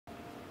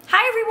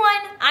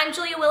everyone, I'm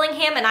Julia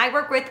Willingham and I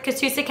work with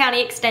Catoosa County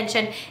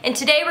Extension, and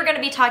today we're going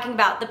to be talking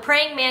about the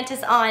praying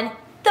mantis on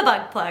the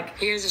bug plug.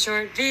 Here's a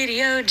short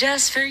video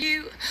just for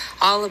you,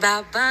 all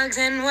about bugs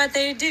and what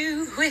they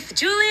do with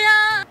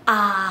Julia.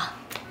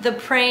 The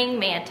praying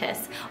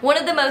mantis, one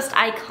of the most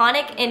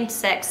iconic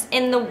insects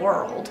in the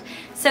world.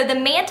 So the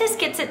mantis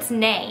gets its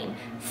name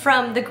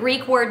from the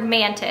Greek word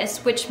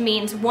mantis, which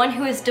means one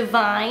who is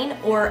divine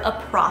or a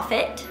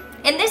prophet.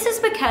 And this is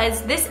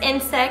because this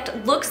insect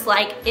looks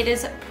like it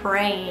is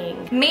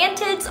praying.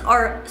 Mantids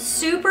are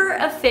super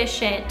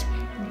efficient,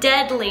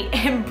 deadly,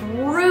 and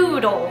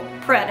brutal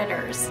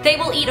predators. They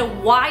will eat a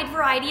wide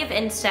variety of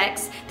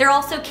insects. They're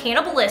also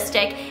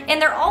cannibalistic,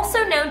 and they're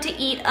also known to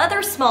eat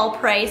other small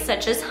prey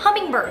such as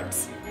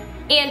hummingbirds.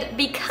 And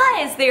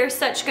because they are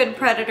such good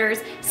predators,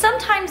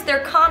 sometimes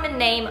their common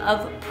name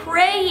of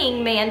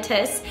praying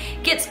mantis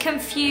gets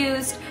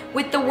confused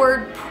with the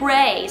word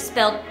prey,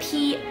 spelled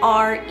P-R-E-Y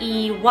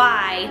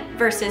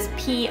versus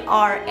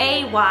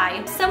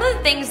P-R-A-Y. Some of the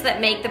things that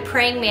make the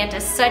praying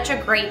mantis such a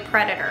great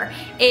predator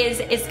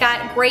is it's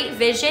got great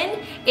vision,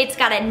 it's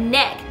got a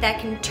neck that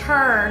can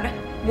turn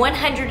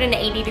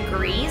 180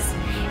 degrees.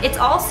 It's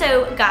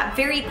also got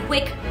very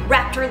quick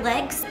raptor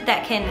legs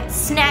that can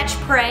snatch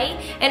prey,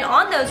 and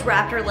on those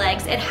raptor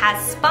legs it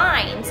has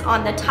spines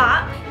on the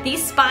top.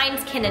 These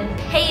spines can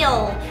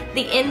impale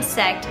the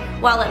insect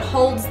while it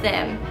holds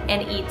them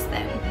and eats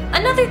them.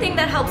 Another thing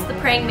that helps the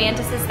praying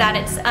mantis is that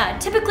it's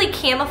typically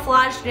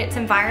camouflaged in its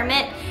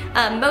environment.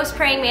 Most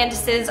praying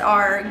mantises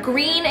are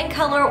green in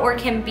color or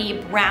can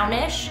be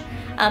brownish,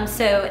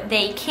 so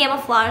they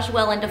camouflage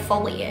well into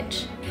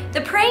foliage.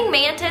 The praying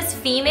mantis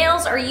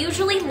females are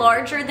usually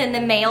larger than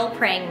the male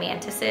praying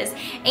mantises,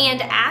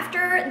 and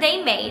after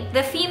they mate,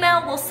 the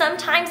female will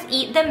sometimes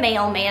eat the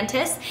male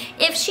mantis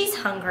if she's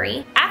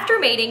hungry. After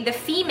mating, the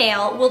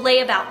female will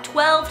lay about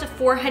 12 to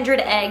 400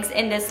 eggs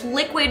in this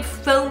liquid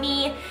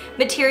foamy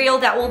material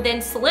that will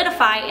then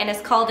solidify and is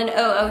called an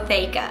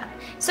ootheca.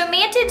 So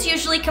mantids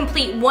usually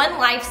complete one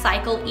life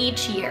cycle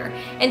each year,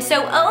 and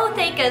so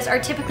oothecas are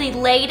typically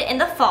laid in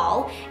the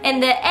fall,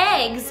 and the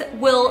eggs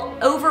will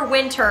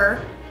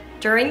overwinter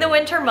during the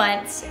winter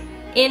months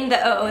in the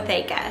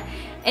ootheca.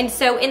 And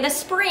so in the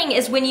spring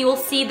is when you will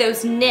see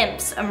those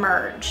nymphs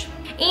emerge.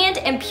 And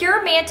in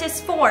pure mantis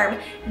form,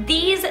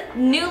 these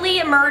newly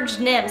emerged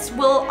nymphs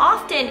will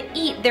often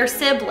eat their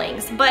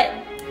siblings, but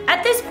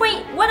at this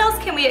point, what else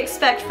can we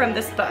expect from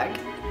this bug?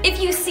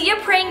 If you see a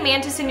praying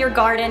mantis in your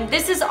garden,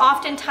 this is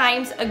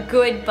oftentimes a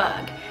good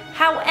bug.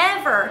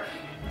 However,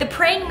 the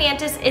praying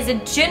mantis is a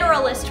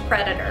generalist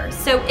predator,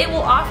 so it will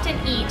often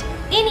eat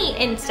any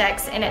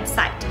insects in its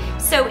sight.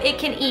 So it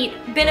can eat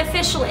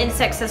beneficial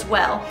insects as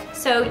well.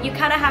 So you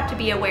kind of have to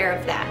be aware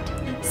of that.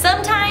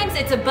 Sometimes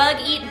it's a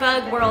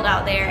bug-eat-bug world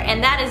out there,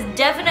 and that is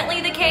definitely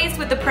the case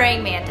with the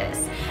praying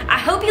mantis. I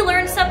hope you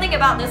learned something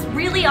about this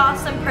really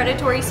awesome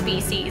predatory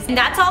species. And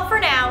that's all for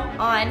now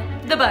on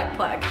The Bug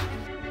Plug.